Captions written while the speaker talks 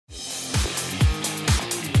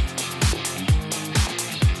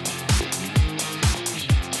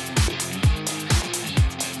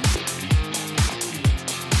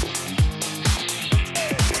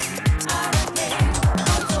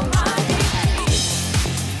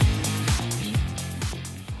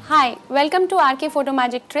Hi, welcome to are के photo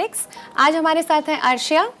magic tricks. आज हमारे साथ हैं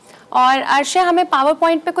अर्शिया और अर्शिया हमें पावर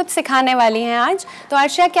पॉइंट पे कुछ सिखाने वाली हैं आज। तो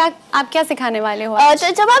अर्शिया, आप क्या सिखाने वाले हो? तो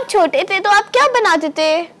जब आप छोटे थे तो आप क्या बनाते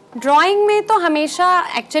थे? ड्राइंग में तो हमेशा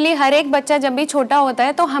एक्चुअली हर एक बच्चा जब भी छोटा होता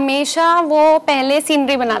है तो हमेशा वो पहले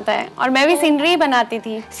सीनरी बनाता है और मैं भी सीनरी बनाती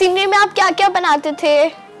थी। सीनरी में आप क्या क्या बनाते थे?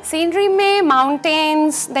 सीनरी में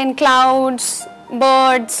mountains, then clouds,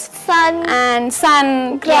 birds,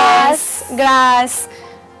 sun, grass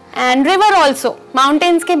and river also.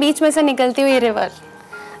 Mountains के बीच में से निकलती हुई रिवर।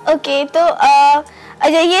 ओके, तो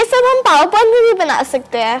ये सब हम पावर पॉइंट में भी बना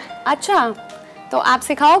सकते हैं। अच्छा, तो आप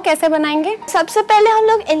सिखाओ कैसे बनाएंगे? सबसे पहले हम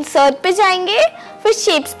लोग इंसर्ट पे जाएंगे, फिर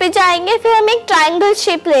शेप्स पे जाएंगे, फिर हम एक ट्रायंगल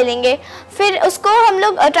शेप ले लेंगे। फिर उसको हम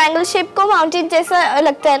लोग ट्रायंगल शेप को माउंटेन जैसा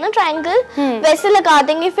लगता है ना ट्रायंगल, वैसे लगा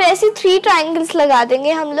देंगे। फिर ऐसे 3 ट्रायंगल्स लगा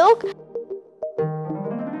देंगे हम लोग।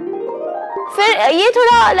 फिर ये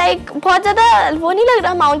थोड़ा बहुत ज्यादा वो नहीं लग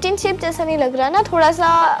रहा, माउंटेन शेप जैसा नहीं लग रहा ना, थोड़ा सा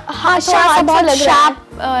बहुत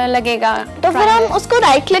शार्प लगेगा। तो फिर हम उसको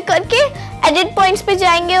राइट क्लिक करके एडिट पॉइंट्स पे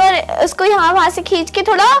जाएंगे और उसको यहाँ वहाँ से खींच के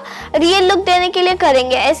थोड़ा रियल लुक देने के लिए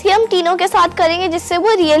करेंगे। ऐसे ही हम तीनों के साथ करेंगे जिससे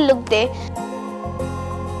वो रियल लुक दे।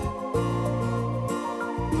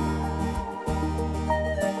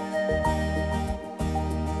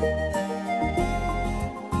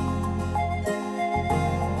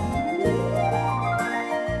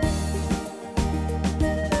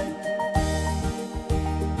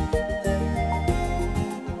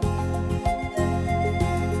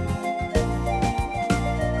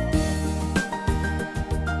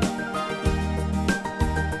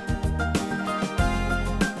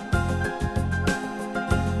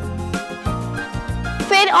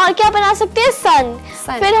 फिर और क्या बना सकते हैं?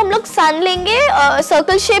 सन। फिर हम लोग सन लेंगे,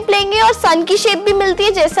 सर्कल शेप लेंगे और सन की शेप भी मिलती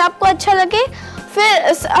है जैसे आपको अच्छा लगे।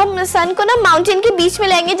 फिर हम सन को ना माउंटेन के बीच में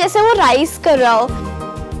लेंगे जैसे वो राइज कर रहा हो।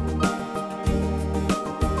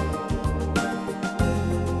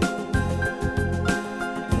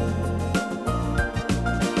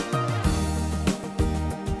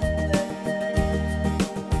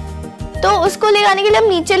 तो उसको ले आने के लिए हम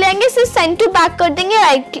नीचे ले आएंगे, सिर्फ सेंड टू बैक कर देंगे,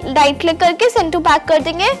 राइट क्लिक करके सेंड टू बैक कर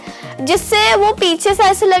देंगे जिससे वो पीछे से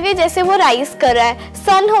ऐसे लगे जैसे वो राइज कर रहा है।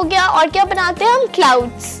 सन हो गया। और क्या बनाते हैं हम?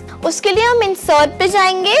 क्लाउड्स। उसके लिए हम इंसर्ट पे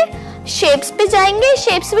जाएंगे, शेप्स पे जाएंगे,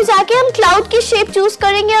 शेप्स पे जाके हम क्लाउड की शेप चूज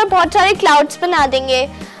करेंगे और बहुत सारे क्लाउड्स बना देंगे।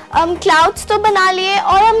 हम क्लाउड्स तो बना लिए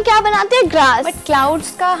और हम क्या बनाते हैं? ग्रास। बट क्लाउड्स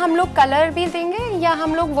का हम लोग कलर भी देंगे या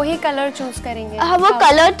हम लोग वही कलर चूज करेंगे? वो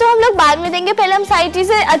कलर तो हम लोग बाद में देंगे, पहले हम सारी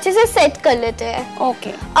चीजें अच्छे से सेट कर लेते हैं।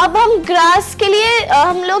 ओके। अब हम ग्रास के लिए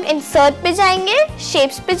हम लोग इंसर्ट पे जाएंगे,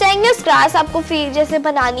 शेप्स पे जाएंगे, उस ग्रास आपको फ्री जैसे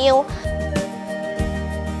बनानी हो।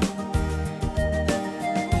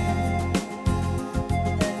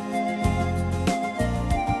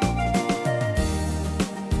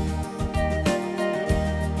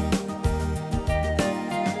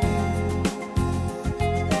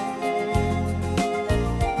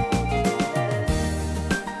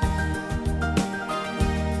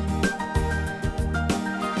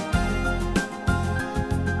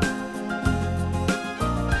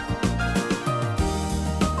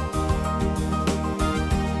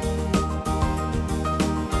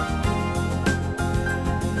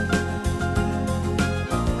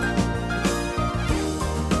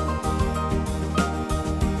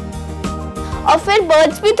 और फिर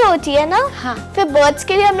बर्ड्स भी तो होती है ना। हाँ। फिर बर्ड्स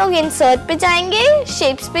के लिए हम लोग इंसर्ट पे जाएंगे,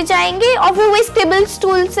 शेप्स पे जाएंगे और फिर वही स्क्रिबल्स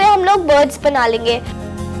टूल से हम लोग बर्ड्स बना लेंगे।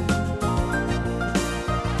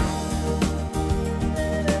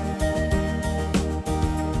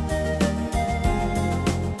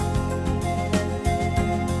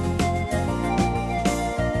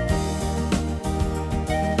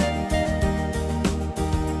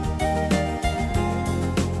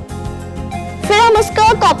 फिर हम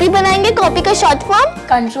उसका कॉपी बनाएंगे, कॉपी का शॉर्ट फॉर्म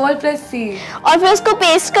Ctrl+C और फिर उसको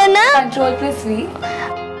पेस्ट करना। Ctrl+V।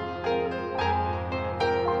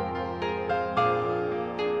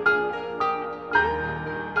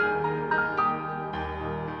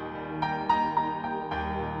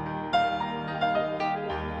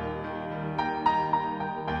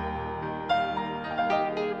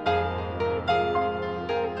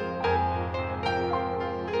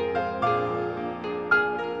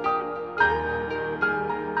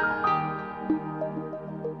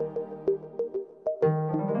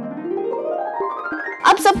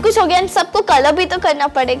 अब सब कुछ हो गया, सबको कलर भी तो करना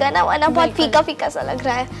पड़ेगा ना, वरना बहुत फीका फीका सा लग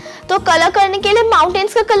रहा है। तो कलर करने के लिए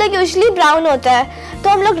माउंटेन्स का कलर यूजुअली ब्राउन होता है, तो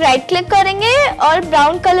हम लोग राइट क्लिक करेंगे और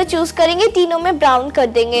ब्राउन कलर चूज करेंगे, तीनों में ब्राउन कर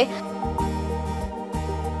देंगे।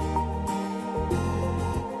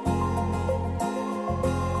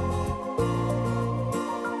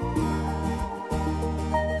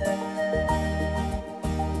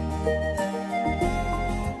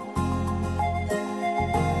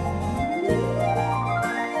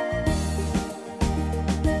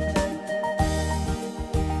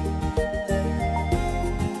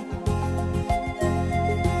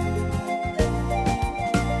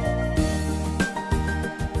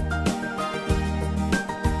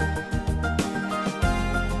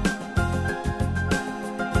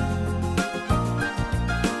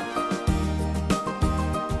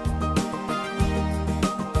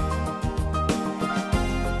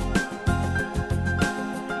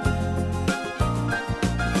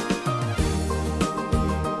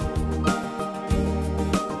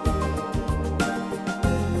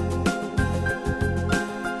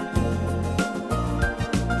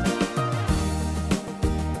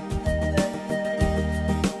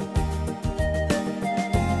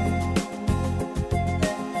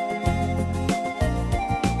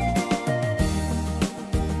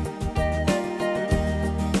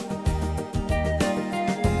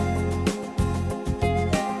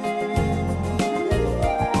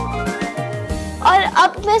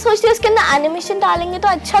 अब मैं सोच रही हूँ उसके अंदर एनिमेशन डालेंगे तो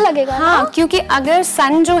अच्छा लगेगा हाँ ना? क्योंकि अगर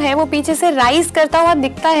सन जो है वो पीछे से राइज करता हुआ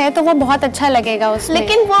दिखता है तो वो बहुत अच्छा लगेगा उसमें।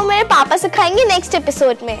 लेकिन वो मेरे पापा सिखाएंगे नेक्स्ट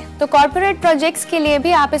एपिसोड में। तो कॉर्पोरेट प्रोजेक्ट्स के लिए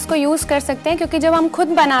भी आप इसको यूज़ कर सकते हैं क्योंकि जब हम खुद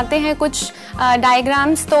बनाते हैं कुछ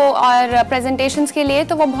डायग्राम्स तो और प्रेजेंटेशंस के लिए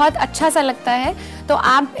तो वो बहुत अच्छा सा लगता है। तो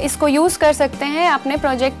आप इसको यूज़ कर सकते हैं अपने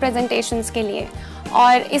प्रोजेक्ट प्रेजेंटेशंस के लिए।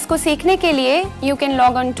 और इसको सीखने के लिए you can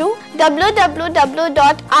log on to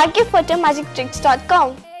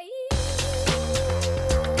www.rkphotomagictricks.com।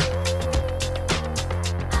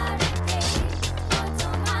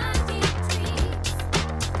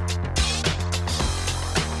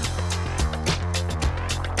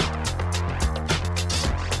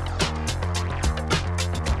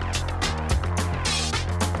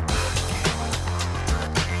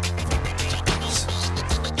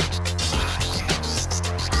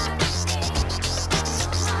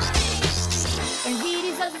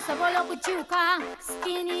 Sabolo kuchuka,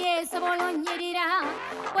 skinny sabolo nyirira,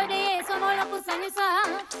 wade sabolo kusanyusa,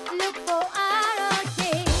 look for RK.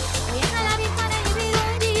 Yekala bikana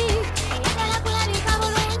yibirundi, yekala kula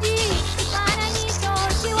bikaburundi, ikana nisho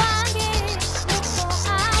chiwange, look for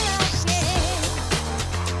RK.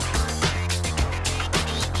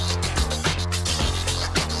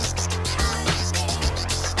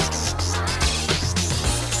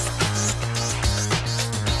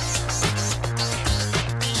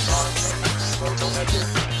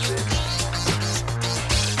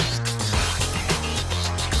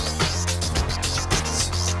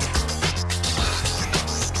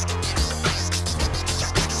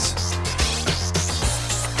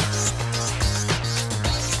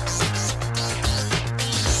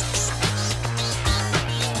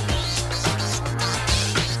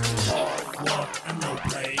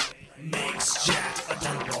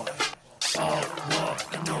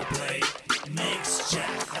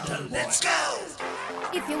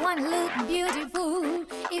 If you want to look beautiful,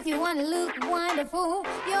 if you want to look wonderful,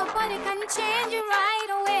 your body can change it right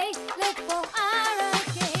away. Look for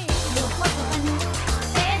RK. Your photo can look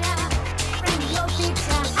better from your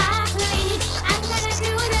picture happily. I'm gonna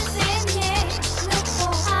do the same, yeah. Look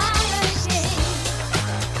for RK.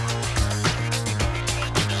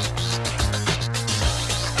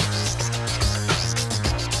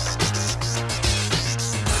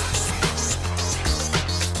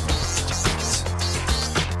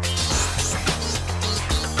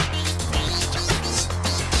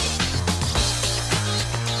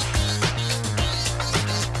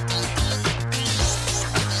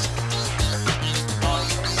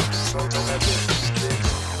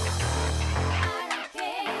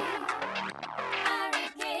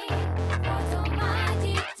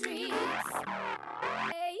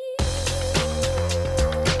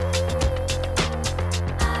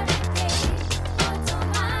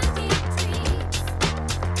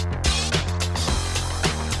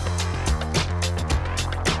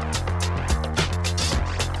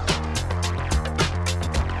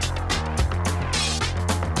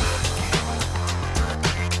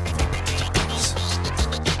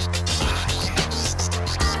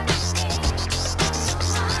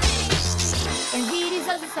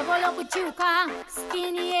 Sabolo kuchuka,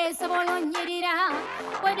 skinny sabolo nyirira,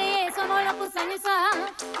 wade sabolo kusanyusa,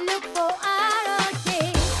 look for RK.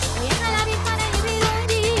 Yekala bikana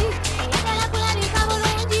yibirundi, yekala kula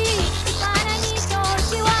bikaburundi, ikana nisho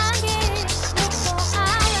chiwange, look for RK.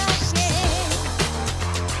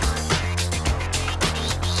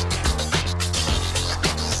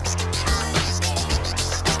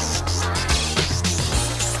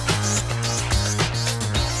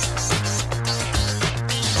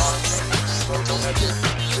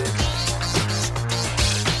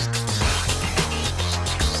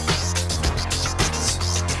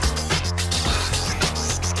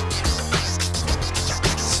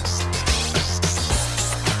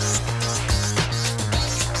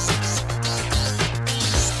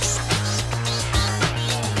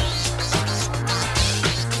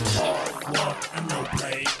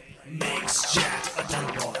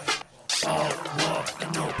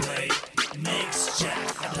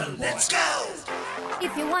 Let's go!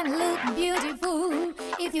 If you want to look beautiful,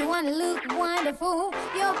 if you want to look wonderful,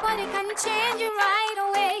 your body can change it right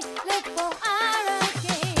away. Look for RK.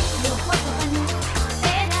 Your photo can look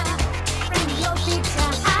better from your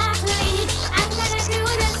picture happily. I'm gonna do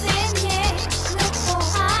the same, yeah. Look for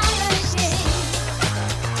RK.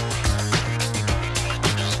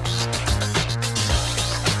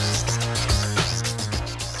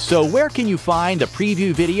 So where can you find the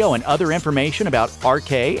preview video and other information about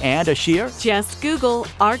RK and Ashir? Just Google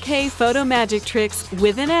RK Photo Magic Tricks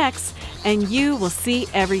with an X and you will see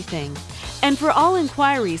everything. And for all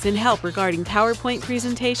inquiries and help regarding PowerPoint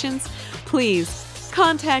presentations, please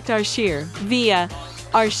contact Arshia via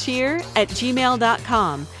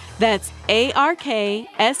arshia@gmail.com. That's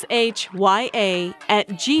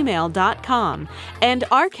ARKSHYA@gmail.com. And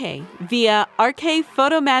RK via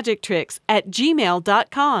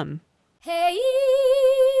rkphotomagictricks@gmail.com. Hey.